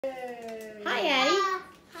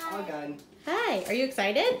a gun. Hi, are you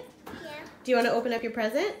excited? Yeah. Do you want to open up your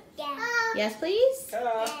present? Yeah. Yes, please?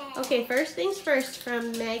 Yeah. Okay, first things first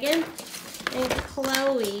from Megan and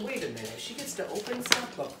Chloe. Wait a minute, she gets to open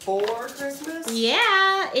stuff before Christmas?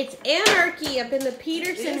 Yeah, it's anarchy up in the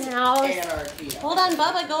Peterson It is house. Anarchy. Hold on,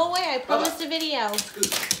 Bubba, go away. I promised a video.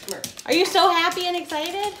 Scoot, come here. Are you so happy and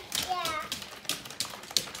excited? Yeah.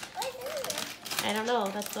 What's in there? I don't know.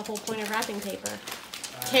 That's the whole point of wrapping paper.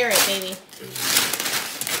 Tear it, baby.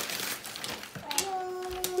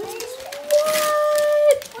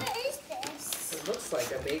 What is this? It looks like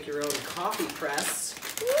a make your own coffee press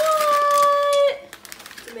What?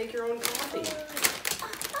 to make your own coffee.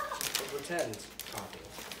 Or pretend coffee.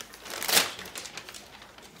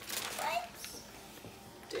 What?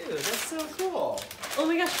 Dude, that's so cool. Oh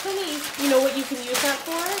my gosh, honey. You know what you can use that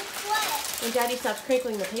for? What? When Daddy stops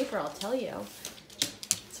crinkling the paper, I'll tell you.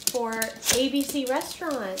 It's for ABC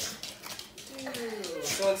Restaurant. Dude.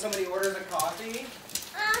 So when somebody orders a coffee,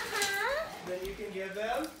 Uh-huh. then you can give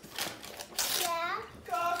them Yeah.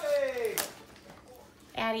 coffee.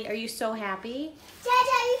 Addie, are you so happy?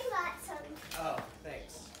 Dada, you got some. Oh,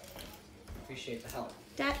 thanks. Appreciate the help.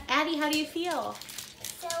 Addie, how do you feel?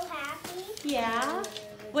 So happy. Yeah?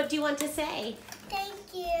 What do you want to say? Thank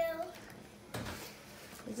you.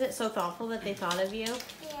 Isn't it so thoughtful that they thought of you?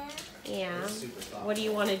 Yeah. Yeah. It's super thoughtful. What do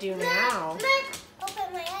you want to do now?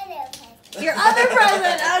 Open my other present. Your other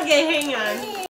present! Okay, hang on.